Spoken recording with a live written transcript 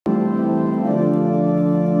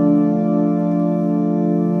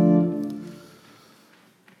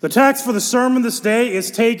The text for the sermon this day is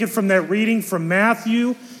taken from that reading from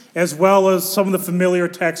Matthew, as well as some of the familiar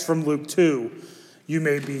texts from Luke 2. You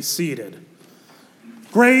may be seated.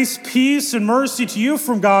 Grace, peace, and mercy to you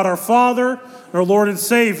from God our Father, and our Lord and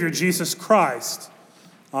Savior, Jesus Christ.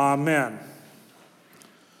 Amen.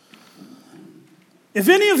 If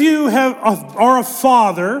any of you are a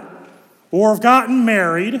father or have gotten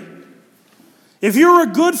married, if you're a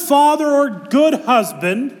good father or good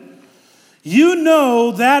husband, you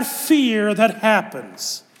know that fear that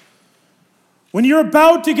happens. When you're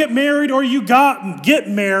about to get married or you get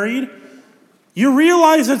married, you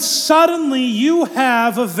realize that suddenly you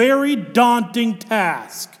have a very daunting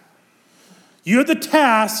task. You have the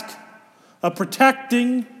task of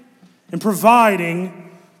protecting and providing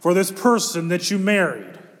for this person that you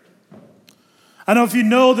married. I don't know if you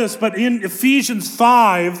know this, but in Ephesians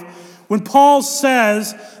 5, when Paul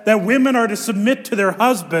says that women are to submit to their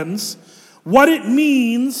husbands, what it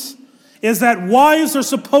means is that wives are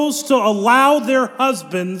supposed to allow their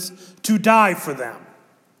husbands to die for them.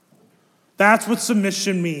 That's what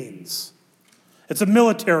submission means. It's a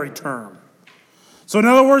military term. So in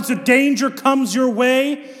other words, if danger comes your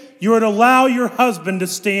way, you are to allow your husband to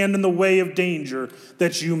stand in the way of danger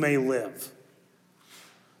that you may live.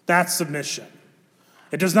 That's submission.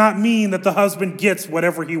 It does not mean that the husband gets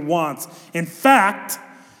whatever he wants. In fact,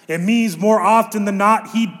 it means more often than not,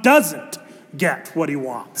 he doesn't get what he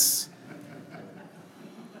wants.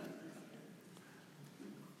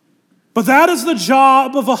 But that is the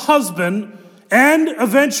job of a husband and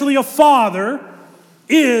eventually a father,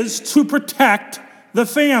 is to protect the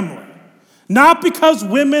family. Not because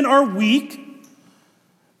women are weak,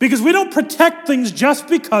 because we don't protect things just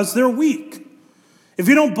because they're weak. If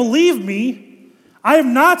you don't believe me, I have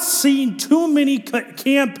not seen too many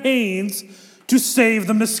campaigns to save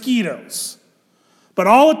the mosquitoes. But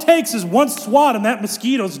all it takes is one swat and that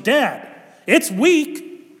mosquito's dead. It's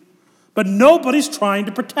weak, but nobody's trying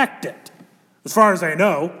to protect it, as far as I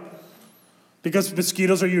know, because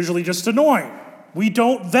mosquitoes are usually just annoying. We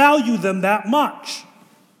don't value them that much.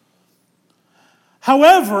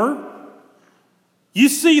 However, you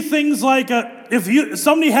see things like if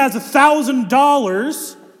somebody has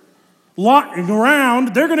 $1,000 lying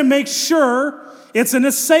around, they're going to make sure it's in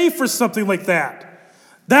a safe or something like that.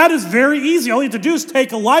 That is very easy. All you have to do is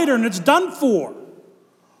take a lighter and it's done for.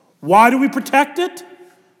 Why do we protect it?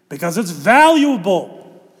 Because it's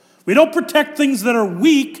valuable. We don't protect things that are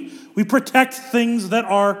weak. We protect things that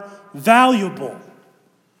are valuable.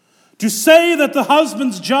 To say that the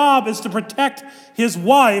husband's job is to protect his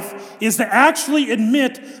wife is to actually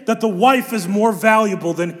admit that the wife is more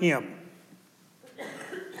valuable than him.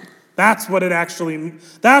 That's what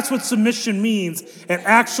submission means. It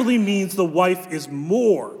actually means the wife is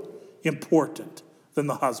more important than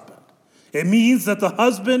the husband. It means that the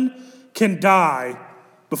husband can die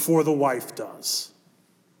before the wife does.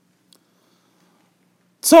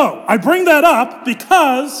 So, I bring that up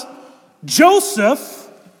because Joseph,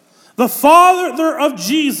 the father of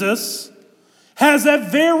Jesus, has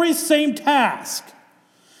that very same task.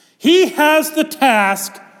 He has the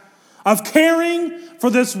task of caring for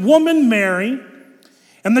this woman, Mary,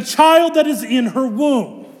 and the child that is in her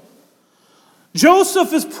womb.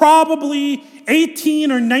 Joseph is probably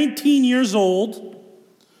 18 or 19 years old.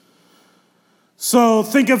 So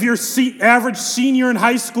think of your average senior in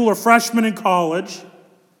high school or freshman in college.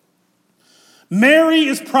 Mary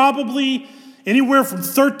is probably anywhere from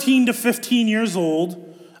 13 to 15 years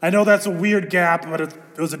old. I know that's a weird gap, but it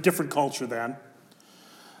was a different culture then.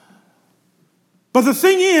 But the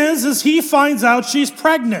thing is he finds out she's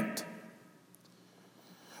pregnant.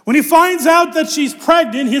 When he finds out that she's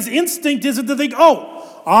pregnant, his instinct isn't to think,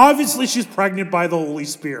 obviously she's pregnant by the Holy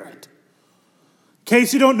Spirit. In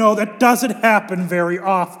case you don't know, that doesn't happen very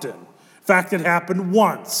often. In fact, it happened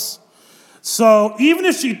once. So even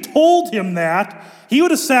if she told him that, he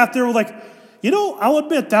would have sat there like, I'll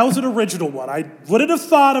admit, that was an original one. I wouldn't have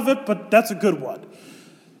thought of it, but that's a good one.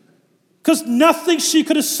 Because nothing she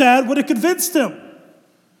could have said would have convinced him.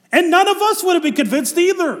 And none of us would have been convinced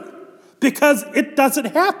either. Because it doesn't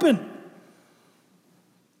happen.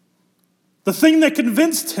 The thing that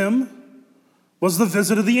convinced him was the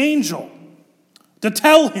visit of the angel. To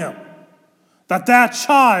tell him that that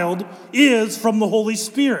child is from the Holy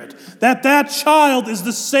Spirit. That child is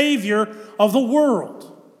the Savior of the world.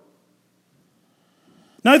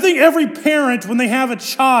 Now I think every parent, when they have a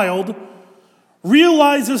child,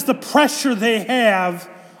 realizes the pressure they have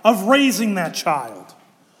of raising that child.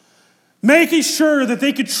 Making sure that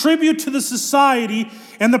they contribute to the society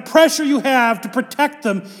and the pressure you have to protect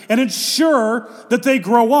them and ensure that they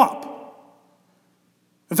grow up.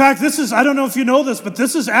 In fact, I don't know if you know this, but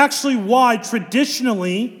this is actually why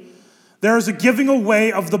traditionally there is a giving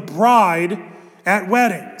away of the bride at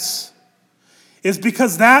weddings. Is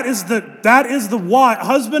because that is the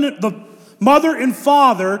the mother and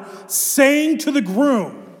father saying to the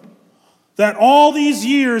groom that all these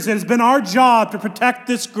years it has been our job to protect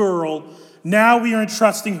this girl, now we are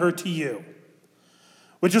entrusting her to you.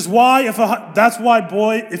 Which is why, if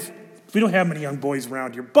we don't have many young boys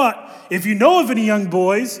around here, but if you know of any young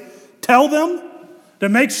boys, tell them to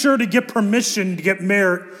make sure to get permission to get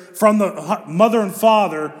married from the mother and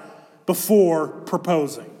father before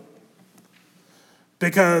proposing.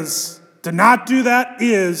 Because to not do that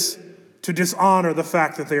is to dishonor the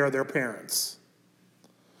fact that they are their parents.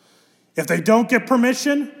 If they don't get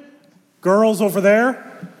permission, girls over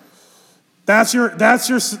there,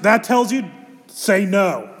 that tells you, say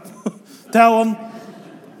no. Tell them,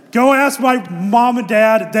 go ask my mom and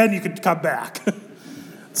dad, then you can come back.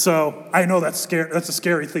 So I know that's a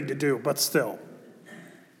scary thing to do, but still.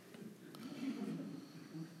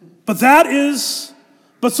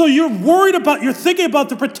 So you're thinking about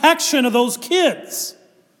the protection of those kids.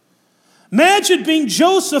 Imagine being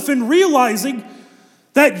Joseph and realizing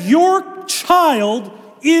that your child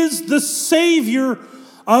is the Savior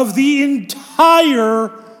of the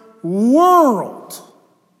entire world.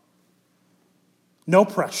 No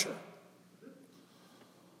pressure.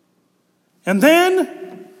 And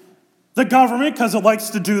then the government, because it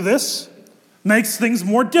likes to do this, makes things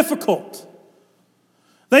more difficult.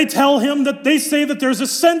 They say that there's a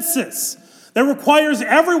census that requires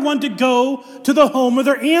everyone to go to the home of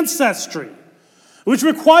their ancestry, which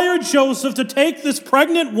required Joseph to take this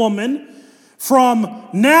pregnant woman from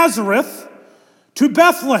Nazareth to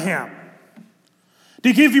Bethlehem.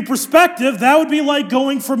 To give you perspective, that would be like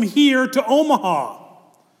going from here to Omaha,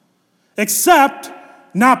 except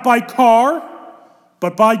not by car,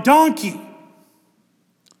 but by donkey.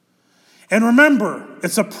 And remember,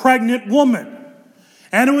 it's a pregnant woman.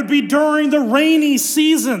 And it would be during the rainy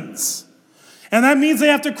seasons. And that means they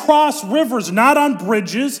have to cross rivers, not on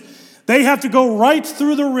bridges. They have to go right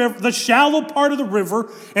through the river, the shallow part of the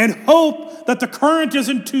river, and hope that the current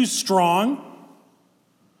isn't too strong.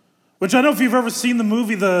 Which I don't know if you've ever seen the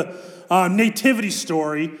movie, The Nativity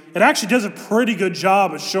Story. It actually does a pretty good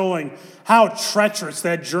job of showing how treacherous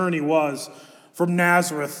that journey was from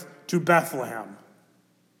Nazareth to Bethlehem.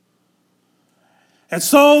 And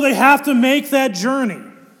so they have to make that journey.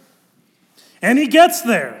 And he gets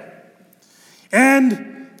there.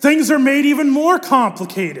 And things are made even more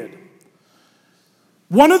complicated.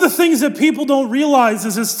 One of the things that people don't realize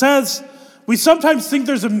is it says, we sometimes think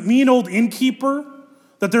there's a mean old innkeeper,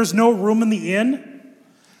 that there's no room in the inn.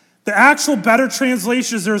 The actual better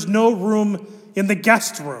translation is there's no room in the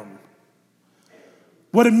guest room.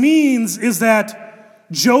 What it means is that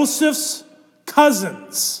Joseph's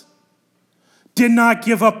cousins did not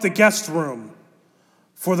give up the guest room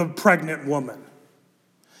for the pregnant woman.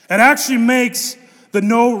 It actually makes the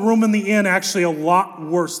no room in the inn actually a lot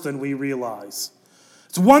worse than we realize.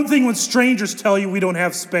 It's one thing when strangers tell you we don't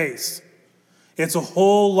have space. It's a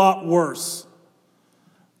whole lot worse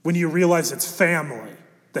when you realize it's family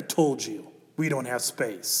that told you we don't have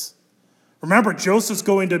space. Remember, Joseph's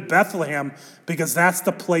going to Bethlehem because that's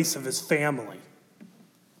the place of his family.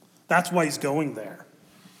 That's why he's going there.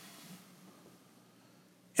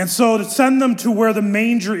 And so to send them to where the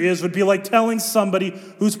manger is would be like telling somebody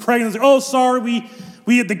who's pregnant, oh, sorry,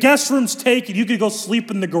 the guest room's taken. You could go sleep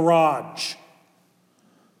in the garage.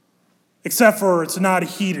 Except for it's not a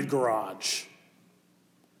heated garage.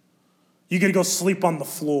 You could go sleep on the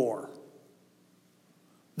floor.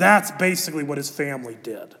 That's basically what his family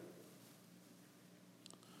did.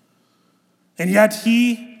 And yet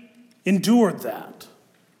he endured that.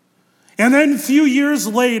 And then a few years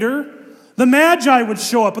later, the Magi would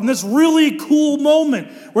show up in this really cool moment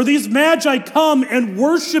where these Magi come and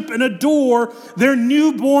worship and adore their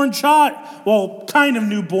newborn child. Well, kind of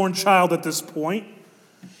newborn child at this point.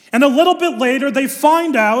 And a little bit later, they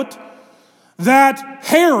find out that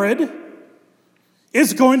Herod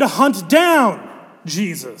is going to hunt down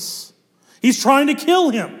Jesus. He's trying to kill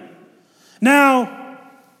him. Now,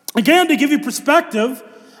 again, to give you perspective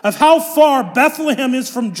of how far Bethlehem is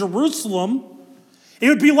from Jerusalem, it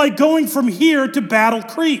would be like going from here to Battle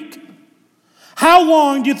Creek. How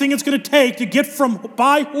long do you think it's going to take to get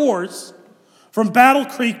by horse from Battle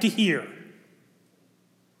Creek to here?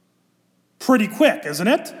 Pretty quick, isn't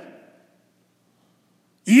it?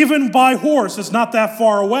 Even by horse, it's not that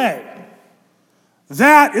far away.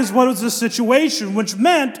 That is what was the situation, which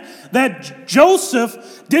meant that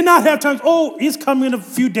Joseph did not have time. Oh, he's coming in a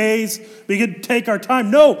few days. We can take our time.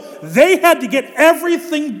 No, they had to get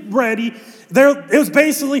everything ready. It was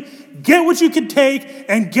basically get what you can take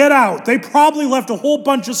and get out. They probably left a whole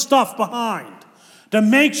bunch of stuff behind to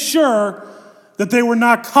make sure that they were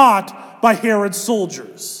not caught by Herod's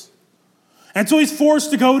soldiers. And so he's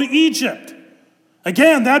forced to go to Egypt.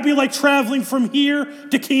 Again, that'd be like traveling from here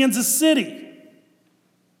to Kansas City.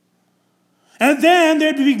 And then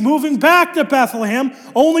they'd be moving back to Bethlehem,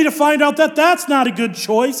 only to find out that that's not a good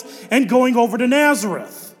choice, and going over to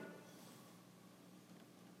Nazareth.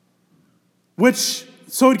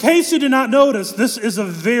 So in case you did not notice, this is a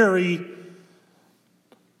very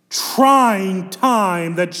trying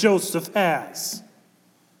time that Joseph has.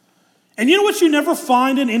 And you know what you never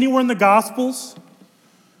find anywhere in the Gospels?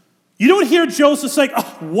 You don't hear Joseph say,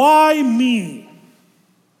 oh, why me?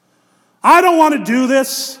 I don't want to do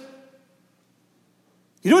this.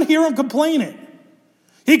 You don't hear him complaining.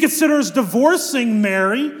 He considers divorcing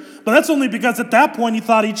Mary, but that's only because at that point he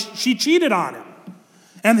thought she cheated on him.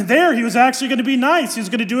 And there he was actually going to be nice. He was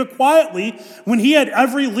going to do it quietly when he had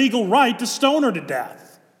every legal right to stone her to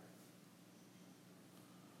death.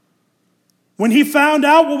 When he found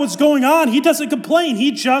out what was going on, he doesn't complain.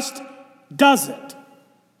 He just does it.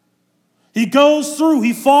 He goes through.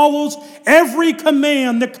 He follows every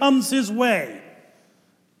command that comes his way.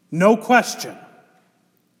 No question.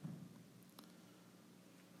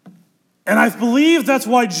 And I believe that's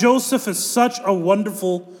why Joseph is such a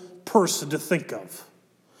wonderful person to think of.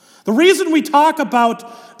 The reason we talk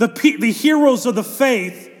about the heroes of the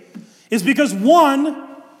faith is because, one,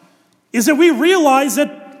 is that we realize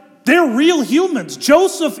that they're real humans.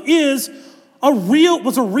 Joseph was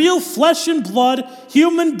a real flesh and blood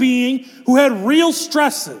human being who had real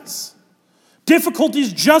stresses,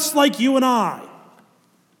 difficulties just like you and I.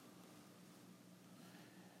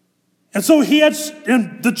 And so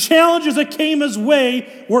and the challenges that came his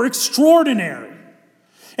way were extraordinary.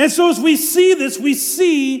 And so as we see this, we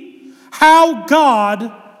see how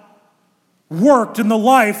God worked in the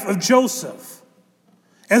life of Joseph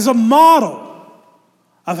as a model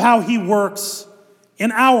of how he works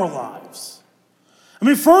in our lives. I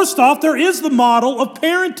mean, first off, there is the model of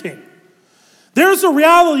parenting. There's a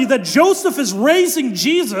reality that Joseph is raising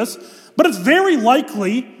Jesus, but it's very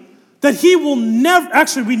likely that he will never,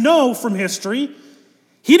 actually we know from history,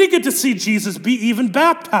 he didn't get to see Jesus be even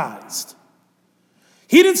baptized.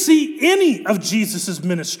 He didn't see any of Jesus'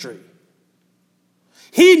 ministry.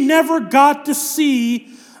 He never got to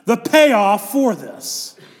see the payoff for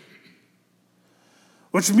this.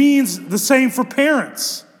 Which means the same for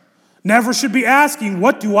parents. Never should be asking,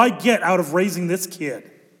 what do I get out of raising this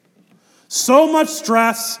kid? So much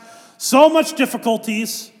stress, so much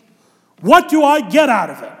difficulties. What do I get out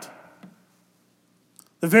of it?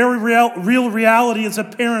 The very real reality is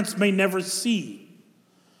that parents may never see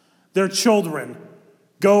their children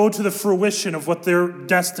go to the fruition of what they're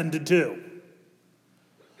destined to do.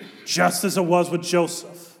 Just as it was with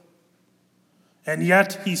Joseph. And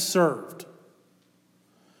yet he served.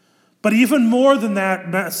 But even more than that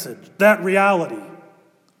message, that reality,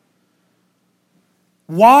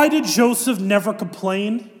 why did Joseph never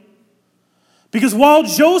complain? Because while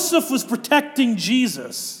Joseph was protecting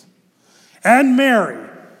Jesus and Mary,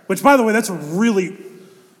 which, by the way, that's a really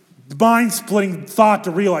mind-splitting thought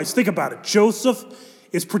to realize. Think about it. Joseph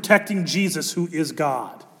is protecting Jesus, who is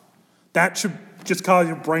God. That should just cause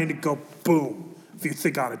your brain to go boom if you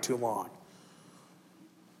think on it too long.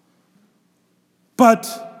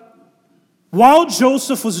 But while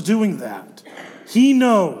Joseph was doing that, he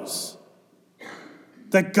knows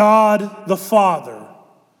that God the Father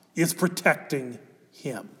is protecting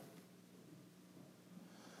him.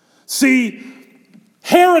 See,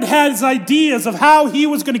 Herod had his ideas of how he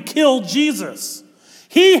was going to kill Jesus.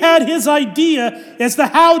 He had his idea as to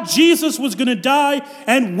how Jesus was going to die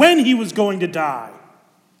and when he was going to die.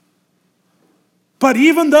 But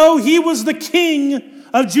even though he was the king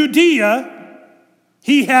of Judea,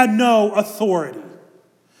 he had no authority.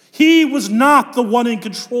 He was not the one in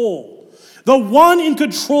control. The one in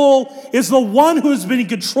control is the one who has been in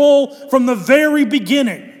control from the very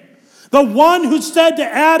beginning. The one who said to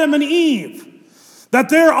Adam and Eve that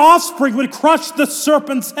their offspring would crush the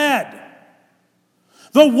serpent's head.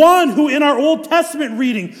 The one who in our Old Testament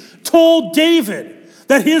reading told David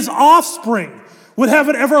that his offspring would have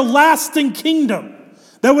an everlasting kingdom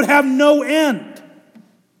that would have no end.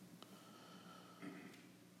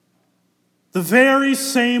 The very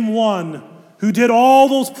same one who did all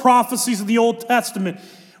those prophecies in the Old Testament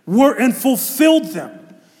and fulfilled them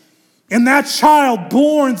in that child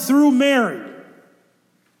born through Mary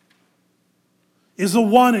is the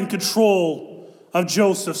one in control of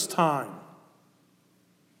Joseph's time.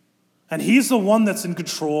 And he's the one that's in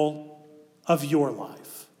control of your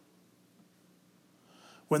life.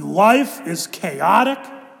 When life is chaotic,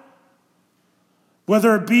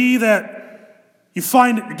 whether it be that you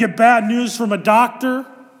get bad news from a doctor,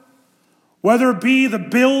 whether it be the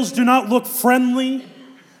bills do not look friendly,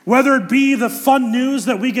 whether it be the fun news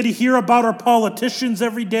that we get to hear about our politicians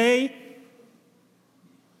every day,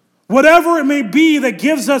 whatever it may be that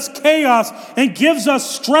gives us chaos and gives us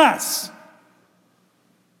stress,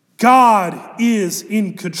 God is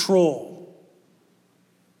in control.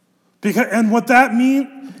 And what that means,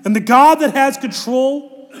 and the God that has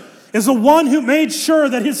control is the one who made sure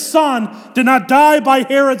that his son did not die by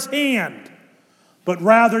Herod's hand, but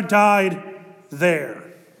rather died there.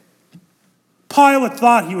 Pilate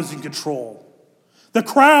thought he was in control. The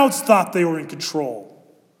crowds thought they were in control.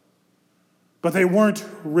 But they weren't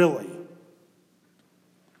really.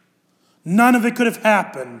 None of it could have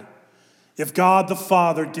happened if God the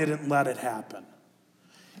Father didn't let it happen.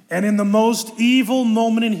 And in the most evil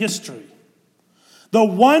moment in history, the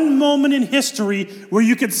one moment in history where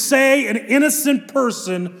you could say an innocent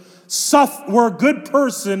person, where a good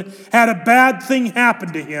person had a bad thing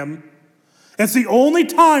happen to him, it's the only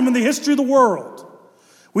time in the history of the world.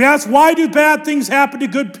 We ask, why do bad things happen to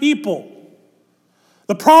good people?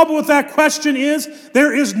 The problem with that question is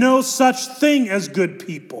there is no such thing as good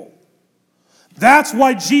people. That's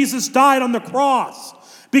why Jesus died on the cross,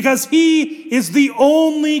 because he is the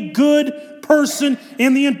only good person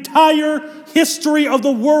in the entire history of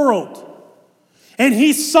the world. And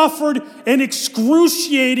he suffered an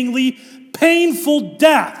excruciatingly painful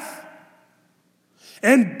death.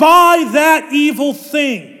 And by that evil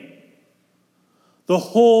thing, the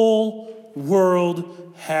whole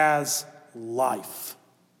world has life.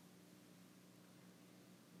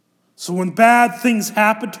 So when bad things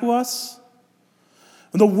happen to us,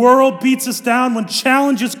 when the world beats us down, when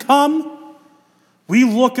challenges come, we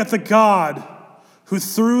look at the God who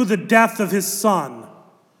through the death of his son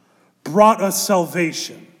brought us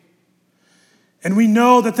salvation. And we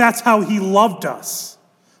know that that's how he loved us.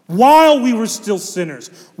 While we were still sinners,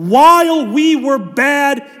 while we were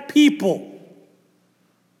bad people,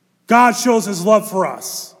 God shows his love for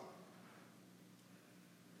us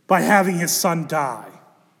by having his son die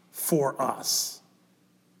for us.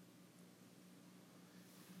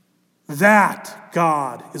 That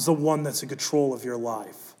God is the one that's in control of your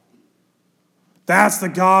life. That's the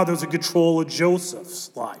God that was in control of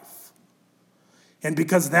Joseph's life. And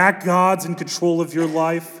because that God's in control of your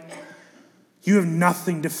life, you have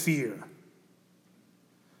nothing to fear.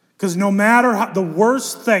 Because no matter the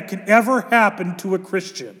worst that could ever happen to a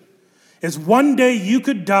Christian is one day you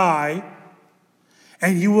could die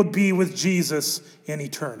and you will be with Jesus in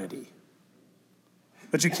eternity.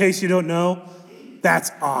 But in case you don't know,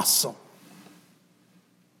 that's awesome.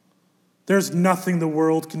 There's nothing the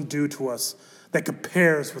world can do to us that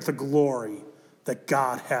compares with the glory that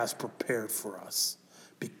God has prepared for us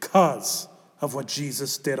because of what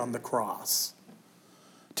Jesus did on the cross.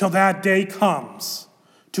 Till that day comes,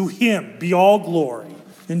 to him be all glory.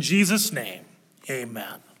 In Jesus' name,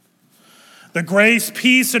 amen. The grace,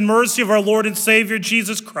 peace, and mercy of our Lord and Savior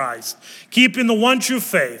Jesus Christ, keep in the one true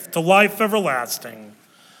faith to life everlasting.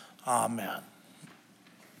 Amen.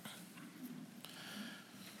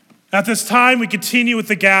 At this time, we continue with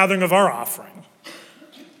the gathering of our offering.